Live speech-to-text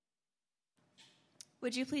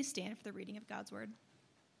Would you please stand for the reading of God's word?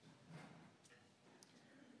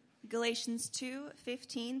 Galatians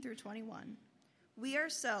 2:15 through 21. We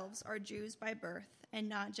ourselves are Jews by birth and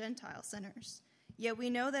not Gentile sinners. Yet we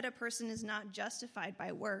know that a person is not justified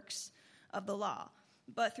by works of the law,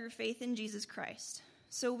 but through faith in Jesus Christ.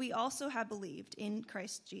 So we also have believed in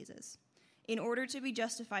Christ Jesus, in order to be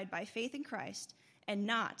justified by faith in Christ and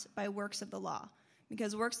not by works of the law.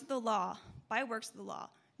 Because by works of the law,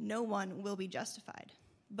 no one will be justified.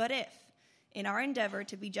 But if, in our endeavor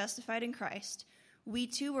to be justified in Christ, we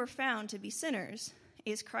too were found to be sinners,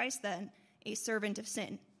 is Christ then a servant of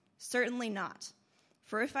sin? Certainly not.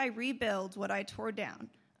 For if I rebuild what I tore down,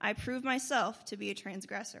 I prove myself to be a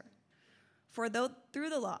transgressor. For though through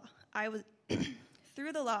the law I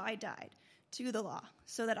died to the law,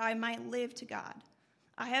 so that I might live to God.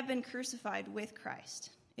 I have been crucified with Christ.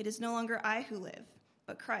 It is no longer I who live,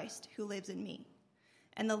 but Christ who lives in me.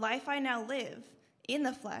 And the life I now live in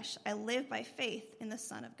the flesh, I live by faith in the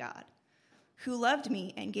Son of God, who loved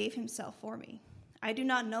me and gave himself for me. I do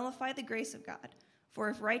not nullify the grace of God, for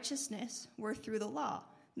if righteousness were through the law,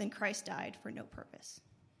 then Christ died for no purpose.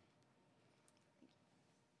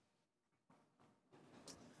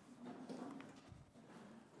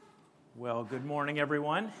 Well, good morning,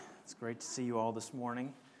 everyone. It's great to see you all this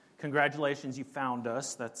morning. Congratulations, you found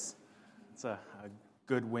us. That's a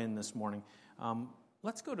good win this morning.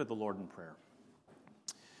 Let's go to the Lord in prayer.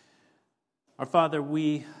 Our Father,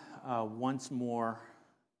 we once more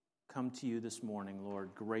come to you this morning, Lord,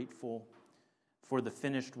 grateful for the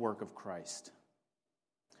finished work of Christ.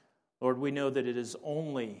 Lord, we know that it is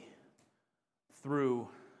only through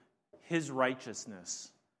his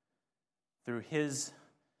righteousness, through his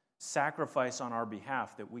sacrifice on our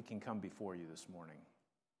behalf, that we can come before you this morning.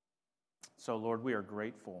 So, Lord, we are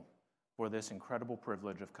grateful for this incredible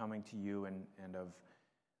privilege of coming to you and of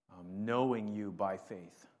knowing you by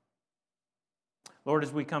faith. Lord,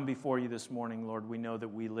 as we come before you this morning, Lord, we know that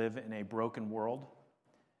we live in a broken world.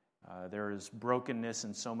 There is brokenness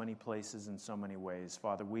in so many places, in so many ways.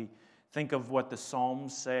 Father, we think of what the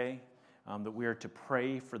Psalms say, that we are to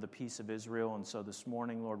pray for the peace of Israel. And so this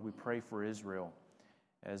morning, Lord, we pray for Israel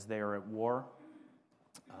as they are at war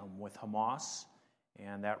with Hamas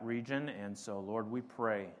and that region. And so, Lord, we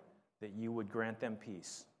pray that you would grant them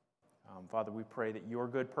peace. Father, we pray that your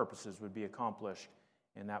good purposes would be accomplished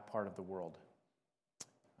in that part of the world.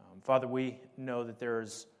 Father, we know that there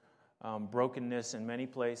is brokenness in many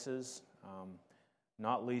places,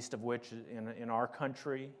 not least of which in our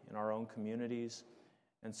country, in our own communities.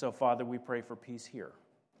 And so, Father, we pray for peace here.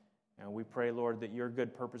 And we pray, Lord, that your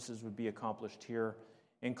good purposes would be accomplished here,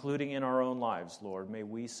 including in our own lives, Lord. May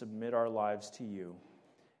we submit our lives to you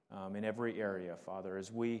in every area, Father,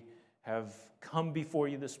 as we have come before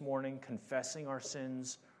you this morning, confessing our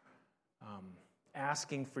sins,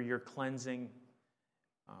 asking for your cleansing.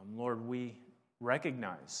 Lord, we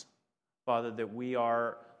recognize, Father, that we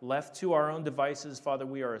are left to our own devices. Father,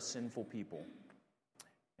 we are a sinful people.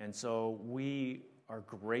 And so we are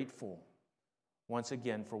grateful once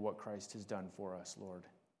again for what Christ has done for us, Lord.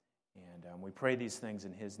 And we pray these things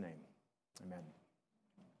in his name. Amen.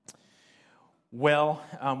 Well,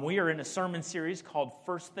 we are in a sermon series called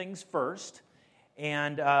First Things First,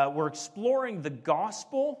 and we're exploring the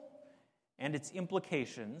gospel and its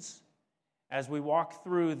implications as we walk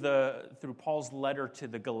through Paul's letter to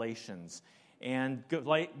the Galatians. And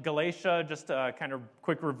Galatia, just a kind of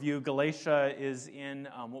quick review, Galatia is in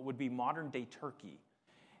what would be modern-day Turkey.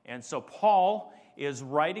 And so Paul is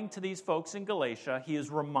writing to these folks in Galatia. He is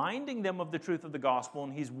reminding them of the truth of the gospel,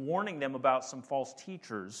 and he's warning them about some false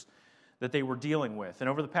teachers that they were dealing with. And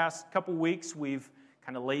over the past couple weeks, we've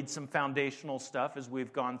kind of laid some foundational stuff as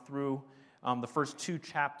we've gone through the first two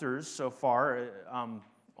chapters so far,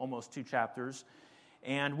 almost two chapters.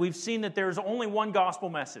 And we've seen that there's only one gospel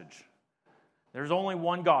message. There's only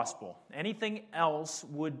one gospel. Anything else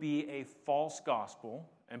would be a false gospel.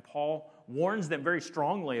 And Paul warns them very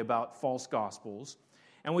strongly about false gospels.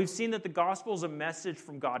 And we've seen that the gospel is a message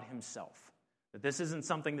from God himself. That this isn't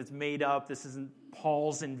something that's made up. This isn't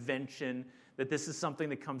Paul's invention. That this is something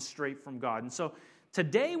that comes straight from God. And so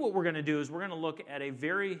today what we're going to do is we're going to look at a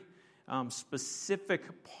very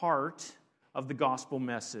specific part of the gospel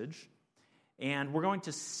message. And we're going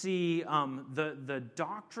to see the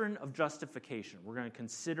doctrine of justification. We're going to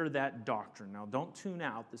consider that doctrine. Now, don't tune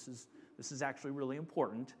out. This is actually really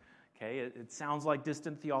important. Okay, it sounds like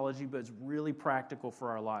distant theology, but it's really practical for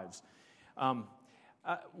our lives.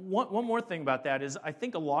 One more thing about that is I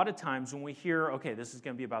think a lot of times when we hear, okay, this is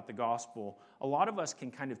going to be about the gospel, a lot of us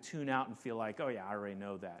can kind of tune out and feel like, oh yeah, I already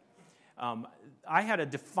know that. I had a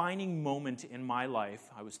defining moment in my life.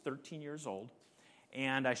 I was 13 years old,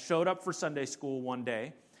 And I showed up for Sunday school one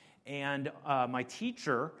day, and my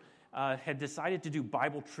teacher had decided to do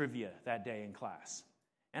Bible trivia that day in class.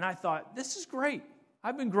 And I thought, this is great.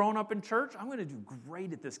 I've been growing up in church. I'm going to do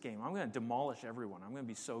great at this game. I'm going to demolish everyone. I'm going to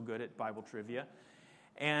be so good at Bible trivia.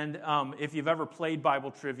 And if you've ever played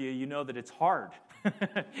Bible trivia, you know that it's hard.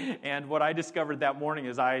 And what I discovered that morning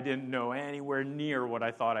is I didn't know anywhere near what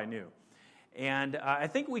I thought I knew. And I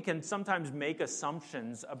think we can sometimes make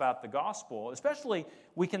assumptions about the gospel, especially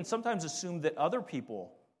we can sometimes assume that other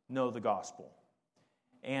people know the gospel.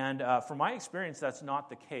 And from my experience, that's not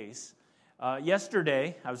the case.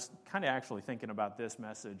 Yesterday, I was kind of actually thinking about this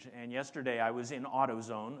message, and yesterday I was in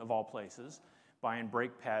AutoZone, of all places, buying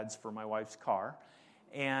brake pads for my wife's car.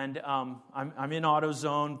 And I'm in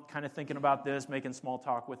AutoZone, kind of thinking about this, making small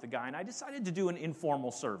talk with the guy, and I decided to do an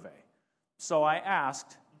informal survey. So I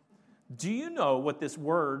asked, do you know what this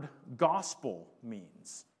word gospel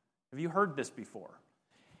means? Have you heard this before?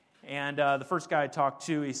 And the first guy I talked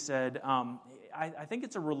to, he said, I think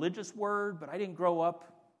it's a religious word, but I didn't grow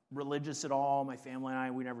up religious at all. My family and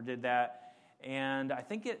I, we never did that. And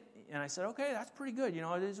I said, okay, that's pretty good. You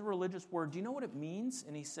know, it is a religious word. Do you know what it means?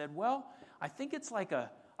 And he said, well, I think it's like a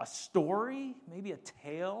story, maybe a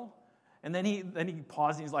tale. And then he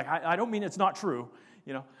paused and he's like, I don't mean it's not true,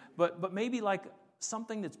 you know, but maybe like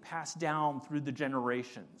something that's passed down through the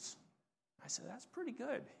generations. I said, that's pretty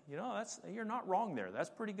good. You know, you're not wrong there. That's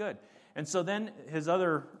pretty good. And so then his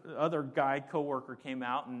other guy, coworker, came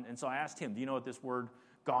out, and so I asked him, do you know what this word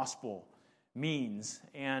gospel means?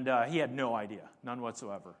 And he had no idea, none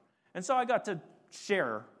whatsoever. And so I got to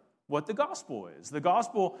share what the gospel is. The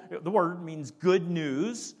gospel, the word means good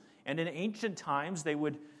news, and in ancient times they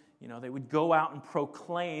would go out and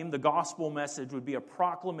proclaim. The gospel message would be a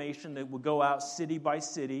proclamation that would go out city by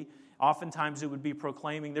city. Oftentimes it would be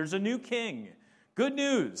proclaiming, there's a new king. Good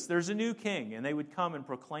news, there's a new king. And they would come and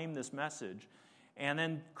proclaim this message. And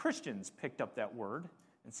then Christians picked up that word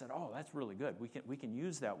and said, oh, that's really good. We can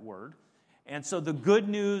use that word. And so the good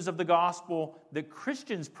news of the gospel that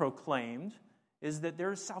Christians proclaimed is that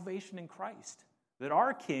there is salvation in Christ, that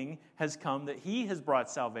our King has come, that he has brought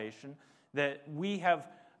salvation, that we have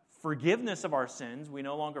forgiveness of our sins. We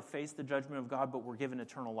no longer face the judgment of God, but we're given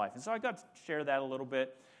eternal life. And so I got to share that a little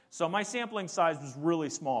bit. So my sampling size was really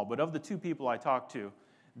small, but of the two people I talked to,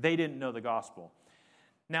 they didn't know the gospel.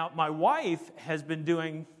 Now, my wife has been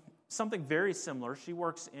doing something very similar. She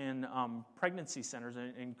works in pregnancy centers,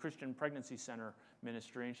 in Christian pregnancy center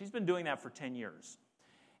ministry, and she's been doing that for 10 years.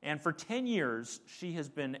 And for 10 years, she has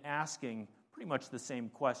been asking pretty much the same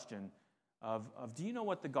question of do you know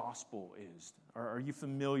what the gospel is? Or are you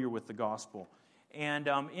familiar with the gospel? And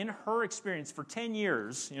in her experience, for 10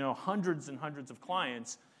 years, you know, hundreds and hundreds of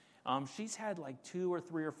clients, she's had like 2 or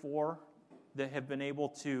 3 or 4 that have been able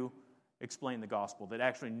to explain the gospel, that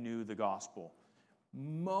actually knew the gospel.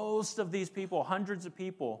 Most of these people, hundreds of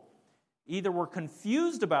people, either were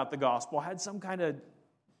confused about the gospel, had some kind of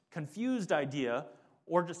confused idea,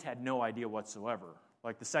 or just had no idea whatsoever.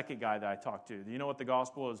 Like the second guy that I talked to, do you know what the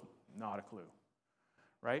gospel is? Not a clue,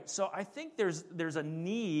 right? So I think there's a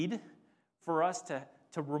need for us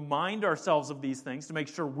to remind ourselves of these things, to make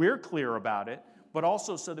sure we're clear about it, but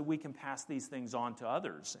also so that we can pass these things on to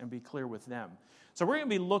others and be clear with them. So we're going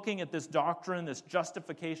to be looking at this doctrine, this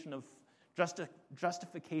justification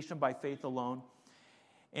by faith alone.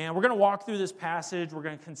 And we're going to walk through this passage. We're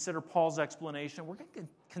going to consider Paul's explanation. We're going to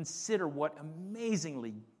consider what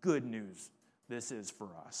amazingly good news this is for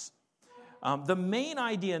us. The main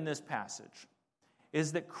idea in this passage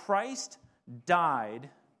is that Christ died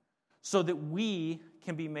so that we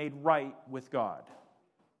can be made right with God,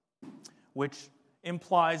 which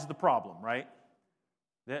implies the problem, right?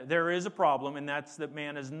 There is a problem, and that's that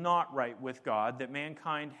man is not right with God, that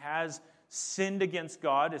mankind has sinned against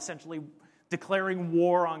God, essentially declaring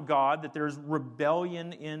war on God, that there's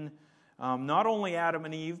rebellion in not only Adam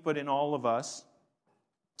and Eve, but in all of us,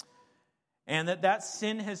 and that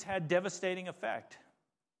sin has had devastating effect.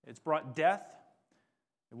 It's brought death.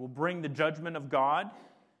 It will bring the judgment of God.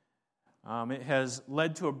 It has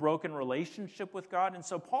led to a broken relationship with God. And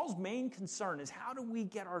so Paul's main concern is, how do we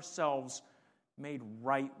get ourselves made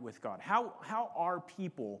right with God? How are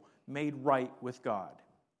people made right with God?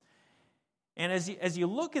 And as you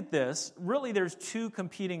look at this, really there's 2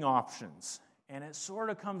 competing options. And it sort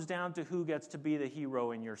of comes down to who gets to be the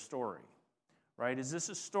hero in your story. Right? Is this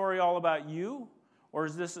a story all about you, or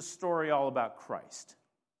is this a story all about Christ?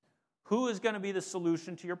 Who is going to be the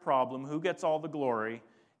solution to your problem? Who gets all the glory?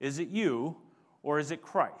 Is it you, or is it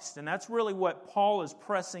Christ? And that's really what Paul is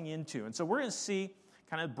pressing into. And so we're going to see,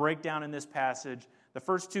 kind of break down in this passage, the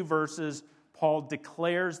first 2 verses, Paul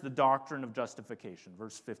declares the doctrine of justification,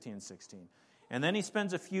 verse 15 and 16. And then he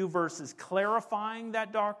spends a few verses clarifying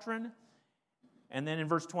that doctrine. And then in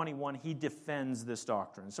verse 21, he defends this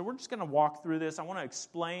doctrine. So we're just going to walk through this. I want to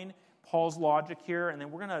explain Paul's logic here, and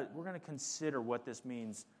then we're going to consider what this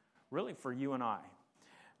means really for you and I.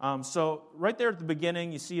 So right there at the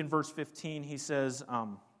beginning, you see in verse 15, he says,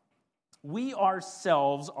 we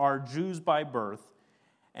ourselves are Jews by birth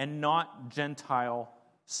and not Gentile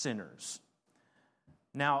sinners.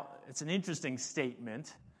 Now, it's an interesting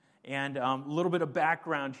statement, and a little bit of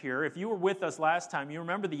background here. If you were with us last time, you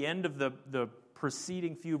remember the end of the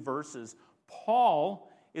preceding few verses. Paul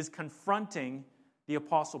is confronting the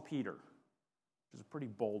Apostle Peter, which is a pretty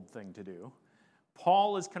bold thing to do.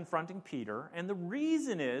 Paul is confronting Peter, and the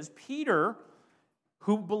reason is Peter,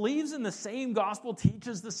 who believes in the same gospel,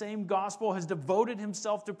 teaches the same gospel, has devoted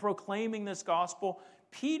himself to proclaiming this gospel.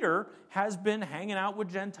 Peter has been hanging out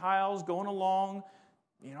with Gentiles, going along,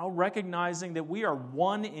 recognizing that we are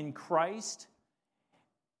one in Christ.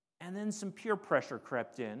 And then some peer pressure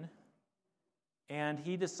crept in, and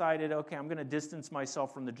he decided, okay, I'm going to distance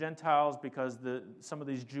myself from the Gentiles because some of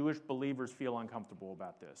these Jewish believers feel uncomfortable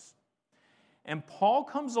about this. And Paul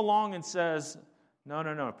comes along and says,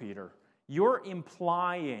 no, Peter. You're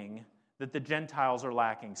implying that the Gentiles are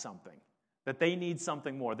lacking something, that they need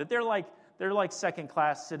something more, that they're like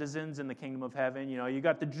second-class citizens in the kingdom of heaven. You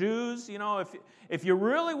got the Jews. If you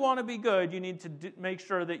really want to be good, you need to make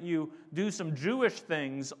sure that you do some Jewish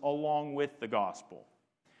things along with the gospel.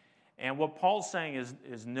 And what Paul's saying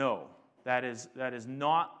is no, that is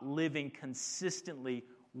not living consistently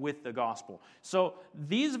with the gospel. So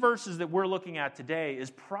these verses that we're looking at today is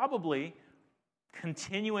probably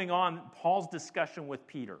continuing on Paul's discussion with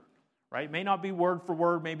Peter, right? It may not be word for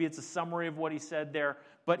word, maybe it's a summary of what he said there,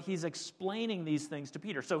 but he's explaining these things to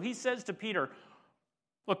Peter. So he says to Peter,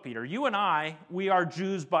 look, Peter, you and I, we are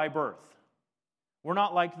Jews by birth. We're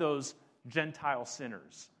not like those Gentile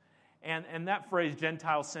sinners. And that phrase,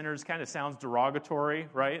 Gentile sinners, kind of sounds derogatory,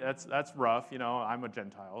 right? That's rough. I'm a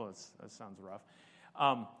Gentile. That sounds rough.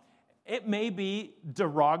 It may be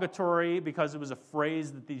derogatory because it was a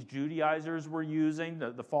phrase that these Judaizers were using,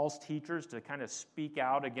 the false teachers, to kind of speak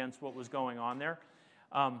out against what was going on there.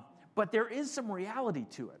 But there is some reality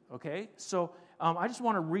to it, okay? So I just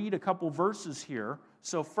want to read a couple verses here.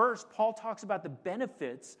 So first, Paul talks about the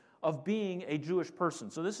benefits of being a Jewish person.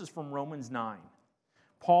 So this is from Romans 9.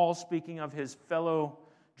 Paul, speaking of his fellow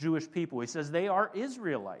Jewish people, he says, they are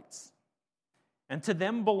Israelites, and to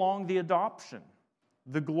them belong the adoption,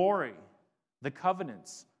 the glory, the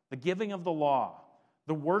covenants, the giving of the law,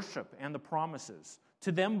 the worship, and the promises.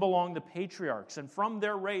 To them belong the patriarchs, and from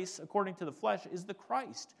their race, according to the flesh, is the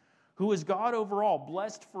Christ, who is God over all,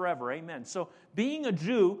 blessed forever. Amen. So being a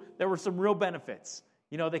Jew, there were some real benefits.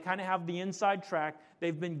 They kind of have the inside track.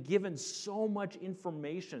 They've been given so much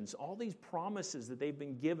information, all these promises that they've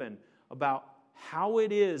been given about how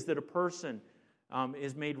it is that a person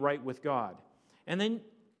is made right with God. And then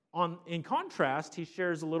in contrast, he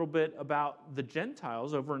shares a little bit about the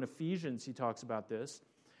Gentiles. Over in Ephesians, he talks about this.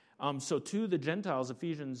 So to the Gentiles,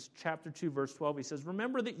 Ephesians chapter 2, verse 12, he says,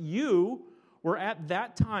 remember that you were at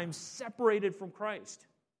that time separated from Christ,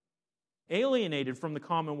 alienated from the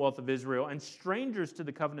commonwealth of Israel, and strangers to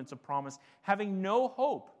the covenants of promise, having no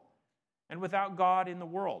hope and without God in the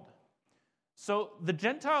world. So the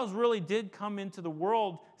Gentiles really did come into the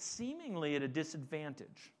world seemingly at a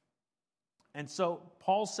disadvantage. And so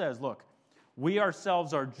Paul says, look, we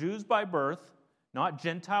ourselves are Jews by birth, not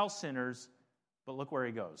Gentile sinners, but look where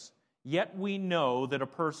he goes. Yet we know that a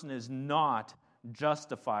person is not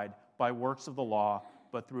justified by works of the law,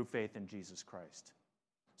 but through faith in Jesus Christ.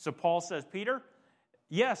 So Paul says, Peter,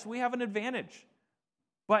 yes, we have an advantage,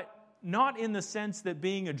 but not in the sense that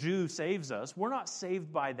being a Jew saves us. We're not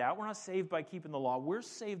saved by that. We're not saved by keeping the law. We're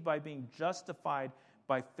saved by being justified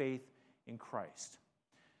by faith in Christ,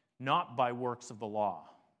 not by works of the law.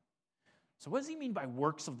 So what does he mean by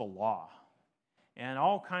works of the law? And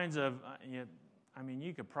all kinds of,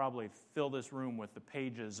 you could probably fill this room with the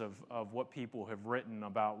pages of what people have written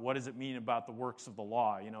about what does it mean about the works of the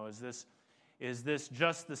law. Is this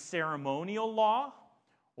just the ceremonial law,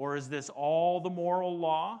 or is this all the moral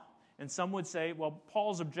law? And some would say, well,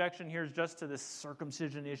 Paul's objection here is just to this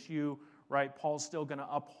circumcision issue, right? Paul's still going to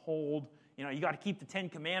uphold, you got to keep the 10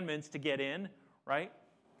 Commandments to get in, right?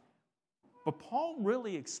 But Paul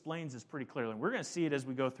really explains this pretty clearly. We're going to see it as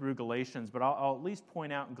we go through Galatians, but I'll at least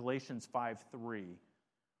point out in Galatians 5:3,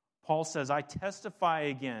 Paul says, I testify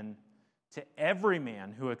again to every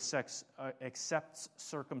man who accepts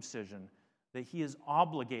circumcision that he is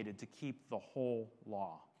obligated to keep the whole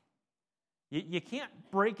law. You can't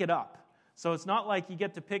break it up. So it's not like you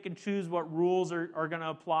get to pick and choose what rules are going to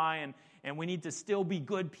apply, and we need to still be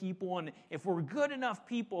good people. And if we're good enough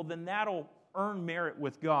people, then that'll earn merit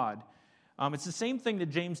with God. It's the same thing that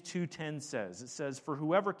James 2:10 says. It says, "For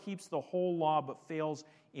whoever keeps the whole law but fails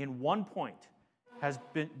in one point has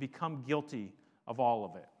become guilty of all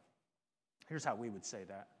of it." Here's how we would say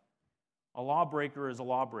that. A lawbreaker is a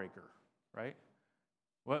lawbreaker, right?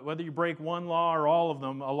 Whether you break one law or all of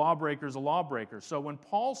them, a lawbreaker is a lawbreaker. So when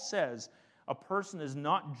Paul says a person is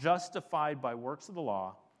not justified by works of the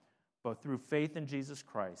law, but through faith in Jesus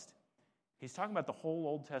Christ, he's talking about the whole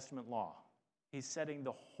Old Testament law. He's setting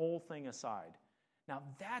the whole thing aside. Now,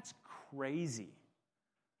 that's crazy.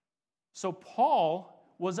 So Paul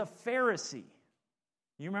was a Pharisee.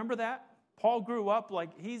 You remember that? Paul grew up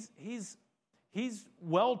like he's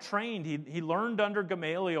well trained. He learned under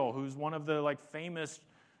Gamaliel, who's one of the famous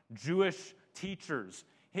Jewish teachers.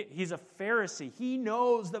 He's a Pharisee. He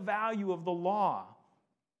knows the value of the law.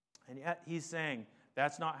 And yet he's saying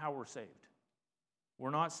that's not how we're saved.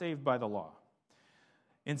 We're not saved by the law.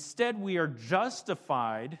 Instead, we are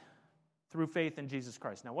justified through faith in Jesus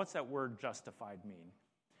Christ. Now, what's that word justified mean?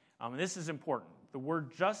 This is important. The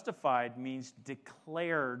word justified means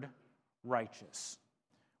declared righteous.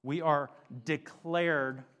 We are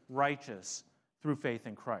declared righteous through faith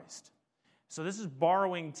in Christ. So this is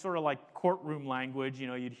borrowing sort of like courtroom language.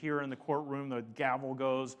 You'd hear in the courtroom the gavel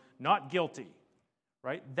goes, "Not guilty,"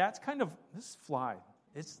 right? That's kind of, this fly,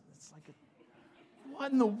 it's like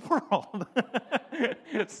what in the world?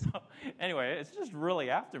 So, anyway, it's just really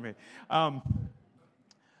after me.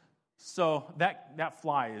 So that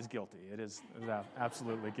fly is guilty. It is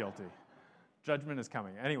absolutely guilty. Judgment is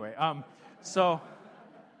coming. Anyway, so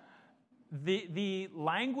the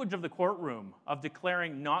language of the courtroom of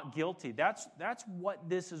declaring not guilty, that's what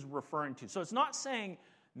this is referring to. So it's not saying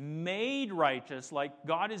made righteous, like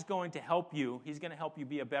God is going to help you. He's going to help you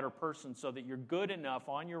be a better person so that you're good enough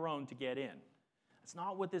on your own to get in. That's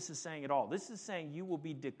not what this is saying at all. This is saying you will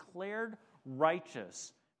be declared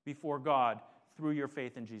righteous before God through your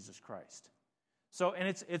faith in Jesus Christ. So, and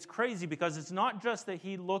it's crazy because it's not just that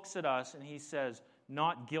he looks at us and he says,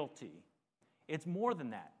 "Not guilty." It's more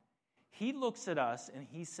than that. He looks at us and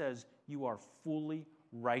he says, "You are fully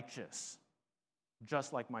righteous,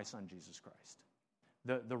 just like my son Jesus Christ."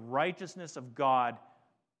 The righteousness of God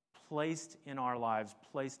placed in our lives,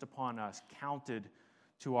 placed upon us, counted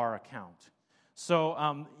to our account.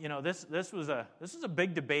 So, this was a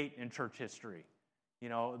big debate in church history.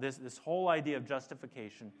 This whole idea of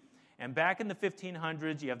justification. And back in the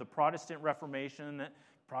 1500s, you have the Protestant Reformation,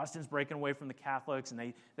 Protestants breaking away from the Catholics,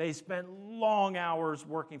 and they spent long hours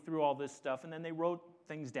working through all this stuff, and then they wrote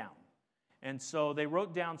things down. And so they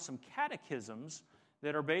wrote down some catechisms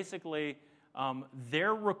that are basically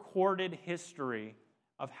their recorded history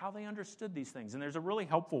of how they understood these things. And there's a really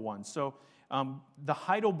helpful one. So the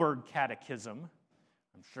Heidelberg Catechism,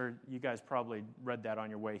 I'm sure you guys probably read that on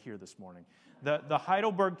your way here this morning. The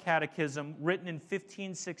Heidelberg Catechism, written in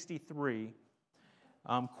 1563,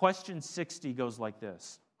 question 60 goes like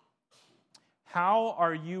this: "How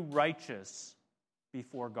are you righteous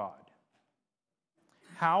before God?"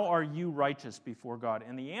 How are you righteous before God?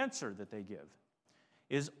 And the answer that they give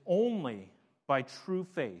is only by true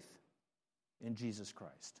faith in Jesus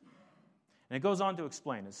Christ. And it goes on to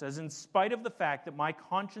explain. It says, "In spite of the fact that my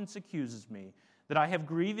conscience accuses me that I have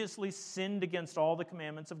grievously sinned against all the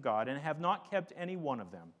commandments of God and have not kept any one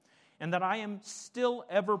of them, and that I am still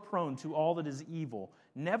ever prone to all that is evil,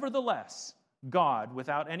 nevertheless, God,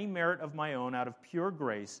 without any merit of my own, out of pure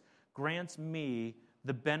grace, grants me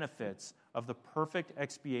the benefits of the perfect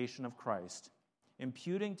expiation of Christ,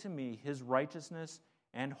 imputing to me his righteousness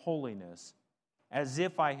and holiness, as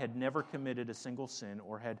if I had never committed a single sin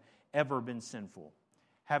or had ever been sinful,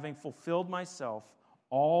 having fulfilled myself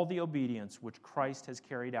all the obedience which Christ has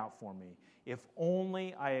carried out for me, if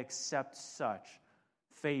only I accept such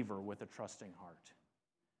favor with a trusting heart."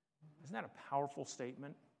 Isn't that a powerful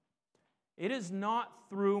statement? It is not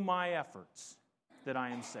through my efforts that I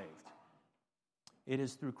am saved. It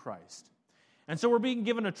is through Christ. And so we're being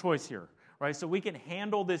given a choice here, right? So we can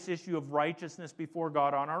handle this issue of righteousness before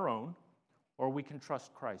God on our own, or we can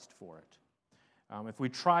trust Christ for it. If we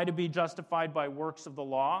try to be justified by works of the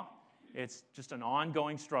law, it's just an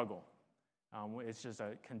ongoing struggle. It's just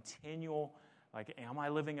a continual, am I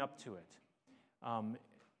living up to it?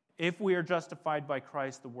 If we are justified by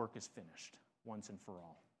Christ, the work is finished once and for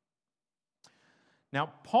all. Now,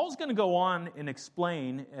 Paul's going to go on and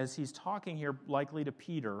explain, as he's talking here likely to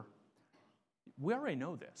Peter, we already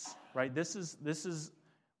know this, right? This is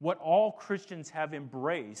what all Christians have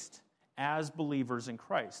embraced as believers in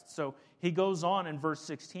Christ. So he goes on in verse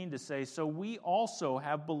 16 to say, so we also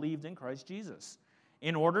have believed in Christ Jesus,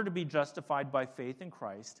 in order to be justified by faith in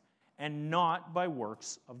Christ and not by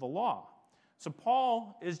works of the law. So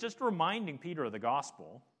Paul is just reminding Peter of the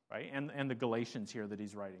gospel, right, and the Galatians here that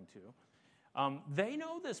he's writing to. They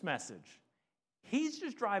know this message. He's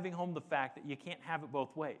just driving home the fact that you can't have it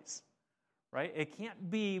both ways, right? It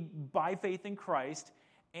can't be by faith in Christ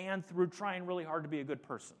and through trying really hard to be a good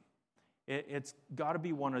person. It's got to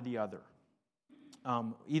be one or the other.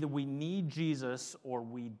 Either we need Jesus or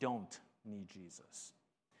we don't need Jesus.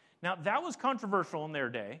 Now, that was controversial in their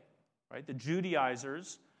day, right? The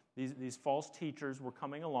Judaizers, these false teachers were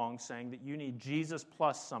coming along saying that you need Jesus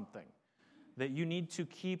plus something, that you need to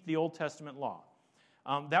keep the Old Testament law.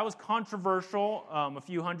 That was controversial a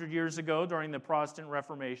few hundred years ago during the Protestant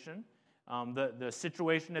Reformation. The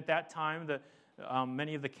situation at that time,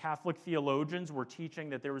 many of the Catholic theologians were teaching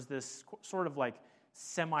that there was this sort of like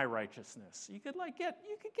semi-righteousness. You could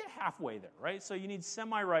get halfway there, right? So you need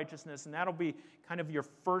semi-righteousness, and that'll be kind of your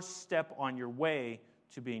first step on your way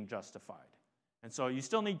to being justified. And so you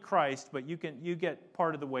still need Christ, but you get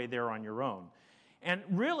part of the way there on your own. And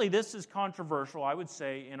really, this is controversial, I would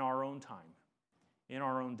say, in our own time, in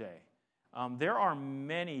our own day. There are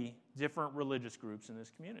many different religious groups in this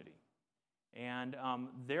community. And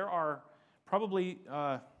there are probably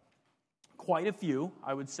quite a few,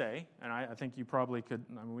 I would say, and I think you probably could,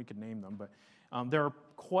 we could name them, but there are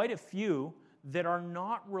quite a few that are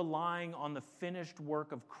not relying on the finished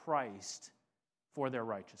work of Christ for their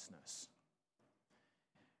righteousness.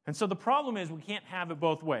 And so the problem is we can't have it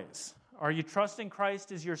both ways. Are you trusting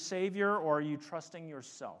Christ as your Savior, or are you trusting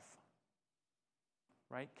yourself?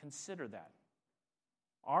 Right? Consider that.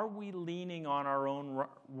 Are we leaning on our own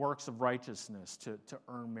works of righteousness to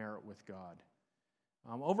earn merit with God?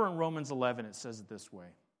 Over in Romans 11, it says it this way.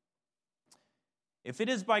 If it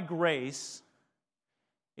is by grace,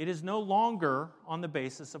 it is no longer on the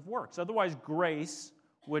basis of works. Otherwise, grace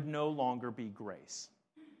would no longer be grace.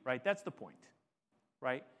 Right? That's the point.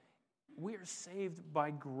 Right? We are saved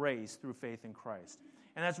by grace through faith in Christ.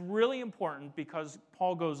 And that's really important because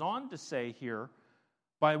Paul goes on to say here,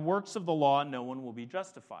 by works of the law, no one will be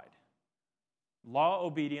justified. Law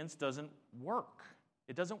obedience doesn't work.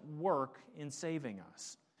 It doesn't work in saving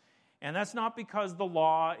us. And that's not because the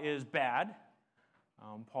law is bad.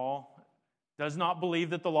 Paul does not believe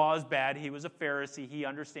that the law is bad. He was a Pharisee. He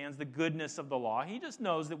understands the goodness of the law. He just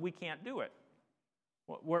knows that we can't do it.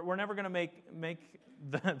 We're never going to make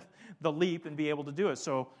the leap and be able to do it.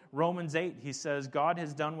 So Romans 8, he says, God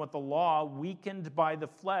has done what the law, weakened by the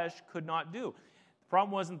flesh, could not do. The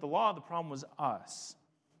problem wasn't the law, the problem was us.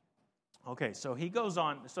 Okay, so he goes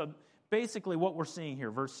on. So basically what we're seeing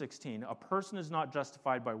here, verse 16, a person is not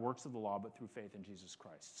justified by works of the law, but through faith in Jesus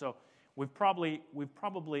Christ. So we've probably,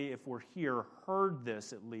 if we're here, heard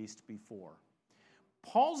this at least before.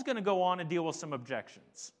 Paul's going to go on and deal with some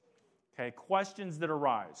objections. Okay, questions that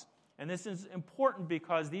arise. And this is important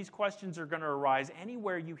because these questions are going to arise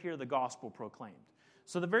anywhere you hear the gospel proclaimed.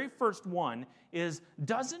 So the very first one is,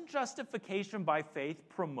 doesn't justification by faith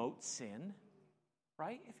promote sin?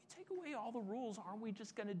 Right? If you take away all the rules, aren't we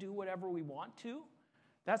just going to do whatever we want to?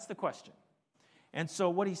 That's the question. And so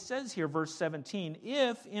what he says here, verse 17,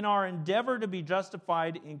 if in our endeavor to be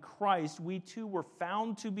justified in Christ, we too were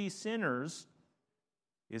found to be sinners,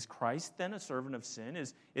 is Christ then a servant of sin?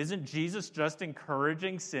 Isn't Jesus just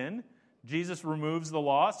encouraging sin? Jesus removes the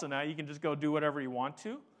law, so now you can just go do whatever you want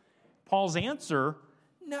to? Paul's answer,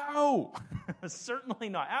 no, certainly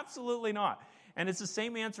not, absolutely not. And it's the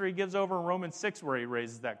same answer he gives over in Romans 6 where he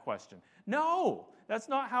raises that question. No, that's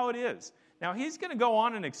not how it is. Now, he's going to go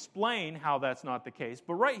on and explain how that's not the case,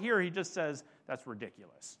 but right here he just says that's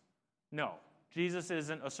ridiculous. No. Jesus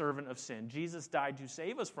isn't a servant of sin. Jesus died to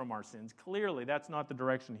save us from our sins. Clearly, that's not the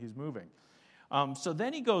direction he's moving. So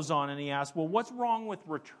then he goes on and he asks, well, what's wrong with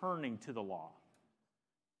returning to the law?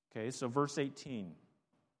 Okay, so verse 18.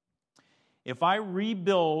 If I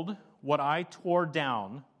rebuild what I tore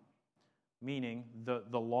down, meaning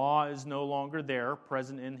the law is no longer there,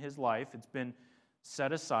 present in his life, it's been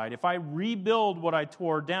set aside. If I rebuild what I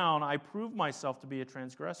tore down, I prove myself to be a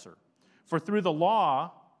transgressor. For through the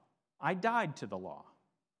law, I died to the law,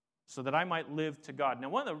 so that I might live to God. Now,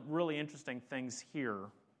 one of the really interesting things here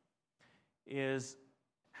is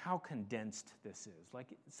how condensed this is. Like,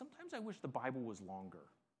 sometimes I wish the Bible was longer,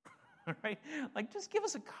 right? Like, just give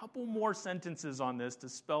us a couple more sentences on this to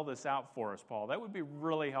spell this out for us, Paul. That would be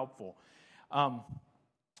really helpful.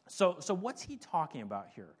 So what's he talking about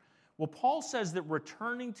here? Well, Paul says that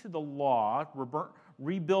returning to the law,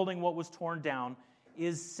 rebuilding what was torn down,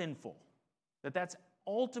 is sinful. That's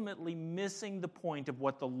ultimately missing the point of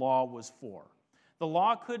what the law was for. The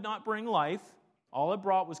law could not bring life. All it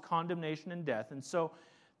brought was condemnation and death. And so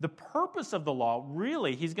the purpose of the law,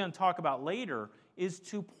 really, he's going to talk about later, is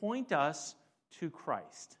to point us to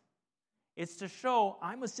Christ. It's to show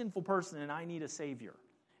I'm a sinful person and I need a Savior.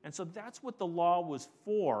 And so that's what the law was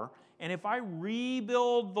for. And if I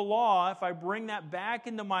rebuild the law, if I bring that back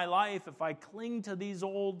into my life, if I cling to these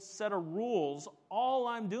old set of rules, all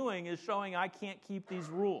I'm doing is showing I can't keep these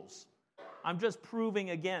rules. I'm just proving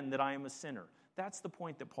again that I am a sinner. That's the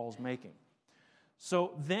point that Paul's making.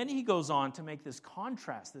 So then he goes on to make this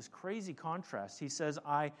contrast, this crazy contrast. He says,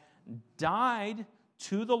 I died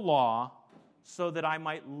to the law so that I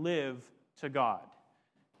might live to God.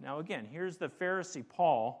 Now again, here's the Pharisee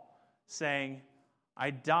Paul saying, I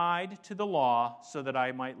died to the law so that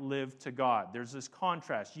I might live to God. There's this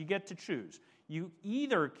contrast. You get to choose. You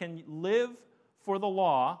either can live for the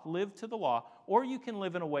law, live to the law, or you can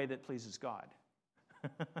live in a way that pleases God.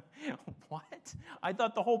 What? I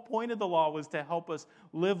thought the whole point of the law was to help us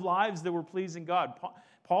live lives that were pleasing God.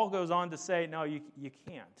 Paul goes on to say, no, you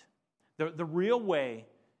can't. The real way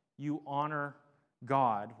you honor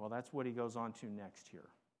God, well, that's what he goes on to next here.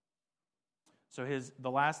 So the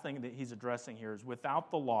last thing that he's addressing here is, without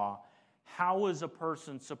the law, how is a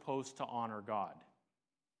person supposed to honor God?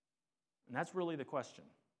 And that's really the question.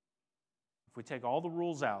 If we take all the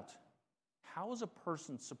rules out, how is a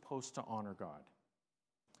person supposed to honor God?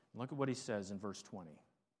 Look at what he says in verse 20.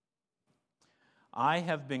 I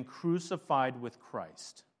have been crucified with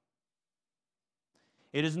Christ.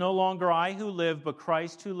 It is no longer I who live, but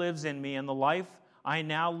Christ who lives in me, and the life I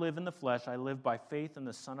now live in the flesh, I live by faith in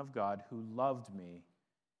the Son of God who loved me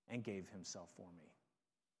and gave himself for me.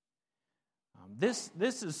 This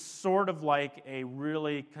is sort of like a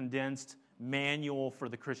really condensed manual for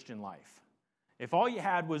the Christian life. If all you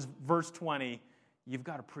had was verse 20, you've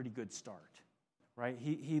got a pretty good start, right?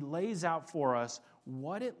 He lays out for us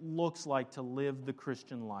what it looks like to live the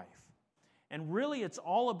Christian life. And really, it's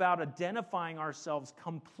all about identifying ourselves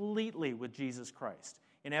completely with Jesus Christ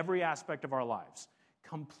in every aspect of our lives.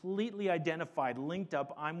 Completely identified, linked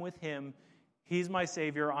up. I'm with him. He's my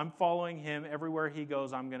Savior. I'm following him. Everywhere he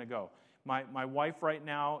goes, I'm going to go. My wife right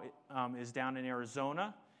now is down in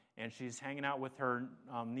Arizona, and she's hanging out with her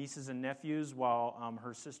nieces and nephews while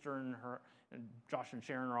her sister and Josh and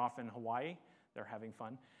Sharon are off in Hawaii. They're having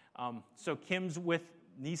fun. So Kim's with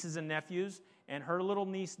nieces and nephews, and her little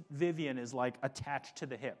niece Vivian is like attached to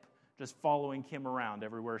the hip, just following Kim around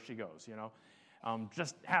everywhere she goes, you know.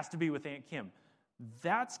 Just has to be with Aunt Kim.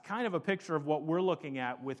 That's kind of a picture of what we're looking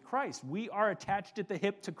at with Christ. We are attached at the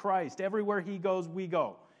hip to Christ. Everywhere he goes, we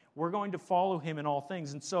go. We're going to follow him in all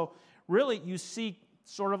things. And so really you see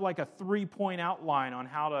sort of like a 3-point outline on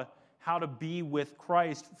how to be with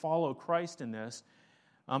Christ, follow Christ in this.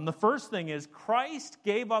 The first thing is Christ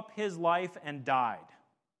gave up his life and died.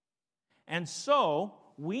 And so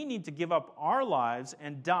we need to give up our lives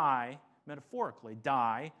and die, metaphorically,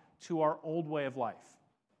 die to our old way of life.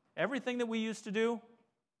 Everything that we used to do,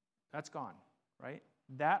 that's gone, right?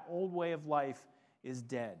 That old way of life is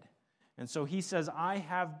dead. And so he says, I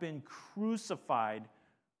have been crucified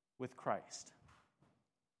with Christ.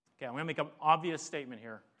 Okay, I'm going to make an obvious statement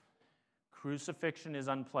here. Crucifixion is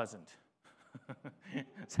unpleasant.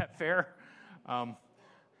 Is that fair?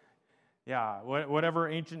 Yeah, whatever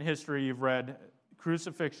ancient history you've read,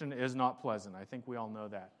 crucifixion is not pleasant. I think we all know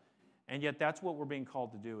that. And yet that's what we're being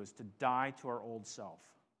called to do, is to die to our old self.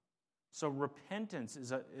 So repentance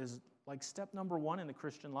is like step number 1 in the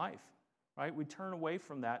Christian life, right? We turn away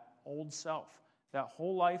from that old self. That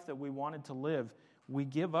whole life that we wanted to live, we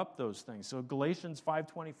give up those things. So Galatians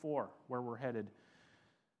 5:24, where we're headed,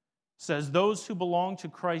 says, those who belong to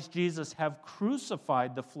Christ Jesus have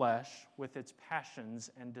crucified the flesh with its passions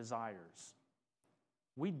and desires.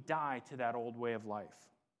 We die to that old way of life.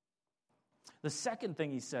 The second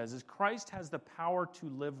thing he says is Christ has the power to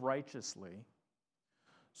live righteously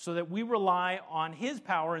so that we rely on his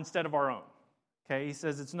power instead of our own. Okay, he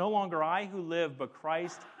says it's no longer I who live, but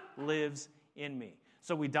Christ lives in me.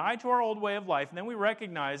 So we die to our old way of life, and then we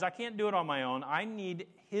recognize I can't do it on my own. I need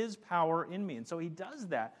his power in me. And so he does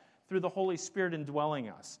that through the Holy Spirit indwelling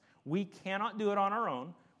us. We cannot do it on our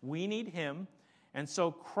own. We need him. And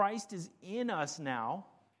so Christ is in us now.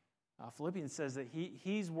 Philippians says that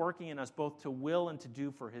he's working in us both to will and to do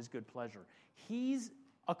for his good pleasure. He's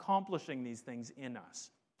accomplishing these things in us.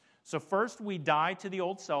 So first, we die to the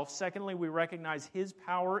old self. Secondly, we recognize his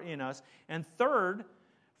power in us. And third,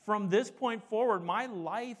 from this point forward, my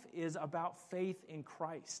life is about faith in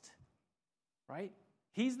Christ. Right?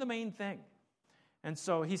 He's the main thing. And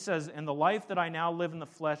so he says, "In the life that I now live in the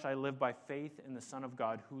flesh, I live by faith in the Son of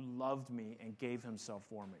God who loved me and gave himself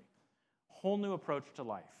for me." Whole new approach to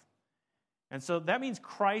life. And so that means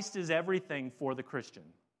Christ is everything for the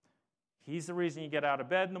Christian. He's the reason you get out of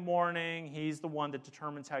bed in the morning. He's the one that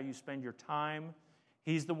determines how you spend your time.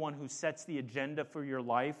 He's the one who sets the agenda for your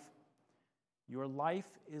life. Your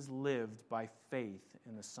life is lived by faith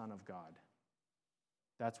in the Son of God.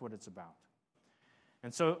 That's what it's about.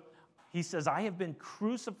 And so he says, I have been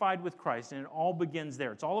crucified with Christ, and it all begins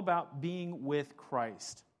there. It's all about being with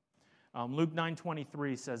Christ. Luke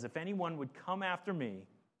 9:23 says, "If anyone would come after me,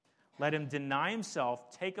 let him deny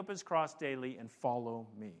himself, take up his cross daily, and follow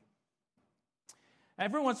me."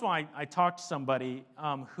 Every once in a while, I talk to somebody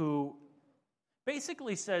who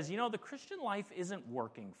basically says, the Christian life isn't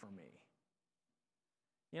working for me.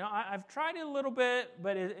 I've tried it a little bit,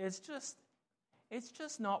 but it's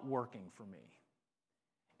just not working for me.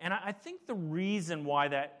 And I think the reason why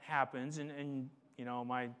that happens, and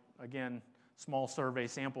my, again, small survey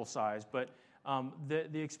sample size, but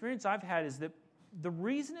the experience I've had is that the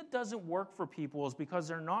reason it doesn't work for people is because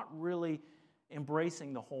they're not really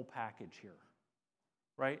embracing the whole package here,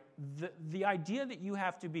 right? The idea that you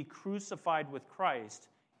have to be crucified with Christ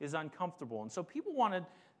is uncomfortable. And so people want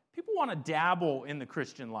to dabble in the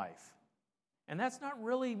Christian life. And that's not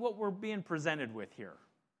really what we're being presented with here,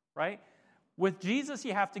 right? With Jesus,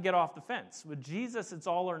 you have to get off the fence. With Jesus, it's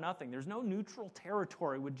all or nothing. There's no neutral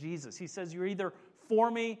territory with Jesus. He says you're either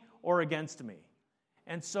for me or against me.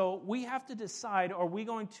 And so we have to decide, are we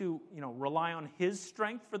going to rely on his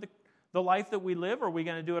strength for the life that we live, or are we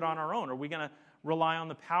going to do it on our own? Are we going to rely on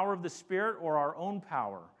the power of the Spirit or our own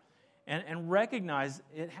power? And recognize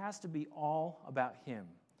it has to be all about him.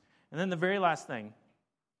 And then the very last thing,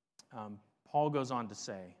 Paul goes on to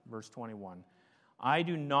say, verse 21, "I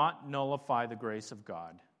do not nullify the grace of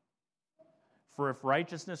God, for if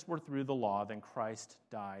righteousness were through the law, then Christ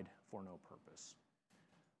died for no purpose."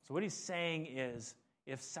 So what he's saying is,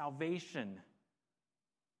 if salvation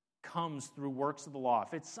comes through works of the law,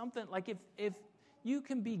 if it's something like if you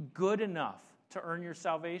can be good enough to earn your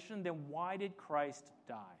salvation, then why did Christ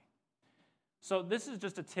die? So this is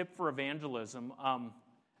just a tip for evangelism.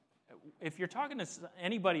 If you're talking to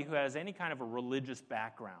anybody who has any kind of a religious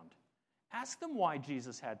background, ask them why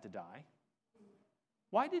Jesus had to die.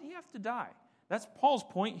 Why did he have to die? That's Paul's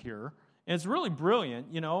point here, and it's really brilliant.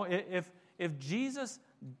 If Jesus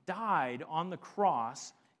died on the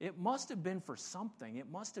cross, it must have been for something. It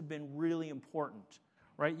must have been really important,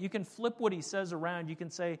 right? You can flip what he says around. You can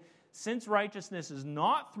say, since righteousness is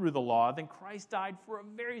not through the law, then Christ died for a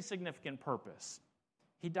very significant purpose.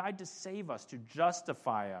 He died to save us, to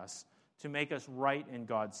justify us, to make us right in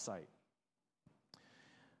God's sight.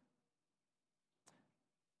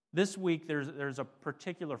 This week, there's a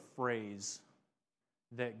particular phrase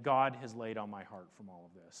that God has laid on my heart from all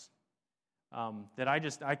of this that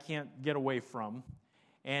I can't get away from.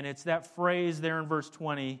 And it's that phrase there in verse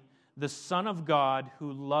 20, "The Son of God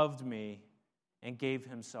who loved me and gave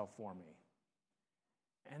himself for me."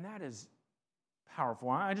 And that is powerful.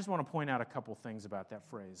 I just want to point out a couple things about that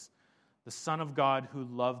phrase. The Son of God who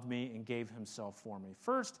loved me and gave himself for me.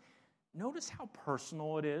 First, notice how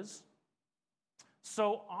personal it is.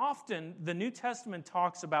 So often, the New Testament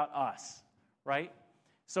talks about us, right?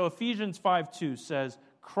 So Ephesians 5:2 says,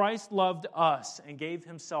 "Christ loved us and gave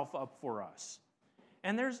himself up for us."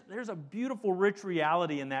 And there's a beautiful, rich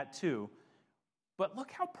reality in that too. But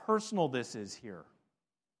look how personal this is here.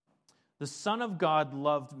 The Son of God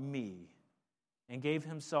loved me and gave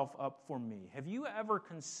himself up for me. Have you ever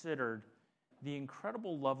considered the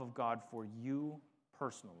incredible love of God for you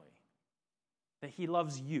personally? That he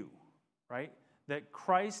loves you, right? That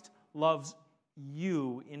Christ loves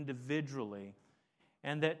you individually,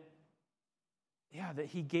 and that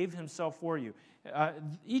he gave himself for you.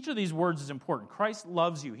 Each of these words is important. Christ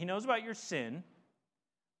loves you. He knows about your sin.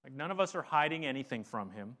 Like none of us are hiding anything from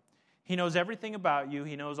him. He knows everything about you.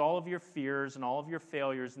 He knows all of your fears and all of your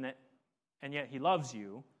failures, and yet he loves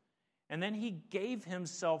you. And then he gave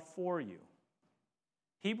himself for you.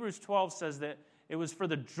 Hebrews 12 says that it was for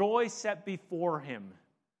the joy set before him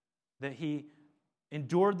that he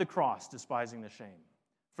endured the cross, despising the shame.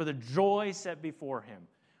 For the joy set before him.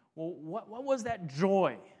 Well, what was that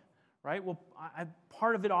joy? Right? Well,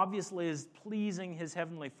 part of it obviously is pleasing his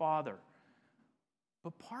heavenly Father.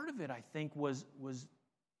 But part of it, I think, was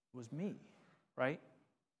me, right?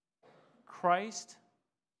 Christ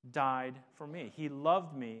died for me. He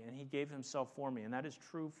loved me, and he gave himself for me. And that is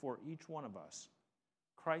true for each one of us.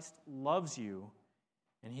 Christ loves you,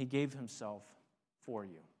 and he gave himself for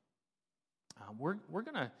you. We're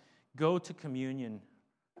going to go to communion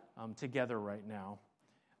together right now.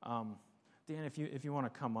 Dan, if you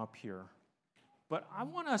want to come up here. But I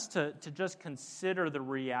want us to just consider the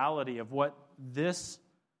reality of what this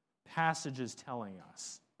passage is telling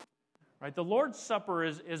us. Right? The Lord's Supper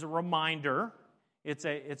is a reminder. It's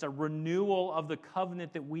a renewal of the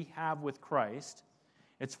covenant that we have with Christ.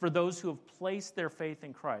 It's for those who have placed their faith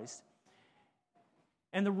in Christ.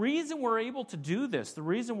 And the reason we're able to do this, the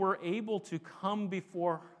reason we're able to come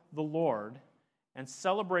before the Lord and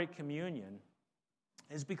celebrate communion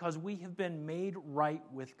is because we have been made right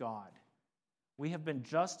with God. We have been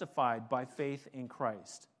justified by faith in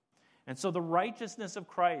Christ. And so the righteousness of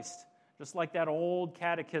Christ, just like that old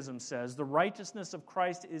catechism says, the righteousness of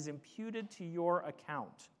Christ is imputed to your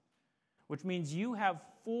account, which means you have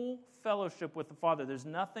full fellowship with the Father. There's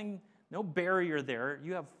no barrier there.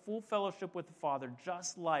 You have full fellowship with the Father,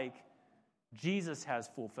 just like Jesus has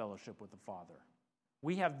full fellowship with the Father.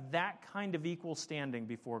 We have that kind of equal standing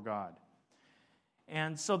before God.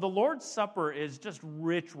 And so the Lord's Supper is just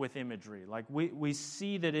rich with imagery. Like we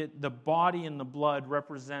see that the body and the blood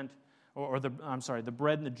represent, the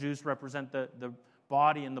bread and the juice represent the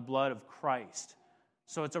body and the blood of Christ.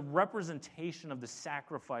 So it's a representation of the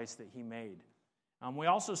sacrifice that he made. We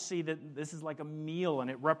also see that this is like a meal, and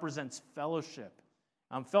it represents fellowship.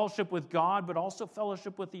 Fellowship with God, but also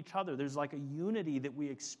fellowship with each other. There's like a unity that we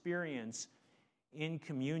experience in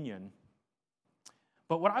communion.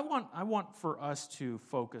 But what I want for us to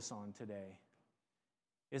focus on today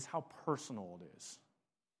is how personal it is.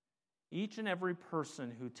 Each and every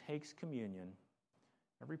person who takes communion,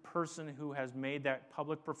 every person who has made that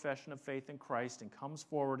public profession of faith in Christ and comes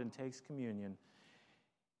forward and takes communion,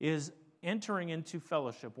 is entering into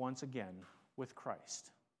fellowship once again with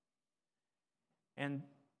Christ. And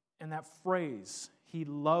that phrase, he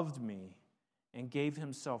loved me and gave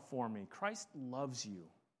himself for me. Christ loves you.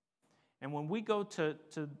 And when we go to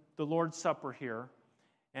the Lord's Supper here,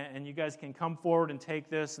 and you guys can come forward and take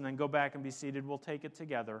this and then go back and be seated, we'll take it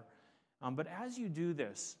together. But as you do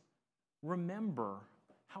this, remember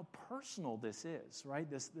how personal this is, right?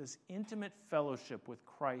 This intimate fellowship with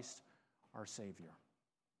Christ, our Savior.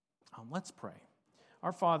 Let's pray.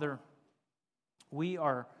 Our Father, we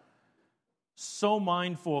are so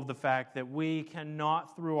mindful of the fact that we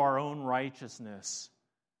cannot, through our own righteousness,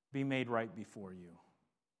 be made right before you.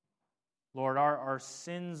 Lord, our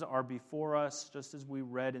sins are before us, just as we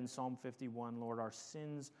read in Psalm 51. Lord, our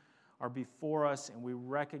sins are before us, and we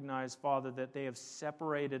recognize, Father, that they have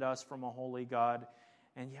separated us from a holy God.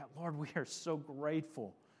 And yet, Lord, we are so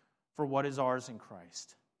grateful for what is ours in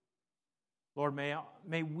Christ. Lord,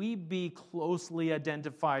 may we be closely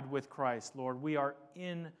identified with Christ. Lord, we are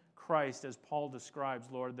in Christ, as Paul describes,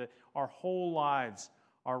 Lord, that our whole lives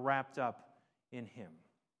are wrapped up in him.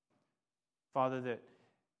 Father, that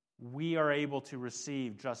we are able to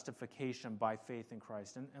receive justification by faith in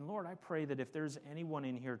Christ. And Lord, I pray that if there's anyone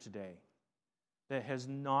in here today that has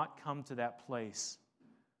not come to that place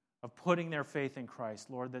of putting their faith in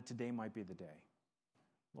Christ, Lord, that today might be the day.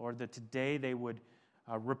 Lord, that today they would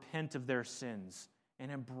repent of their sins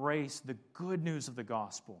and embrace the good news of the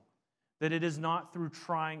gospel. That it is not through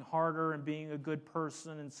trying harder and being a good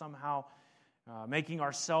person and somehow making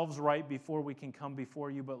ourselves right before we can come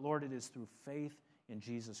before you, but Lord, it is through faith in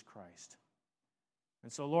Jesus Christ.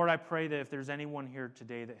 And so, Lord, I pray that if there's anyone here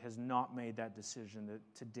today that has not made that decision, that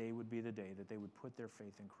today would be the day that they would put their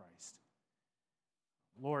faith in Christ.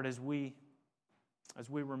 Lord, as we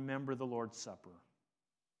remember the Lord's Supper,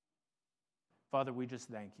 Father, we just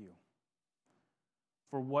thank you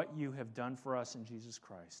for what you have done for us in Jesus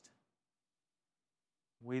Christ.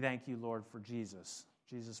 We thank you, Lord, for Jesus.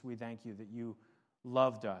 Jesus, we thank you that you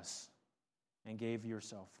loved us and gave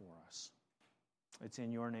yourself for us. It's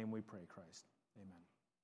in your name we pray, Christ. Amen.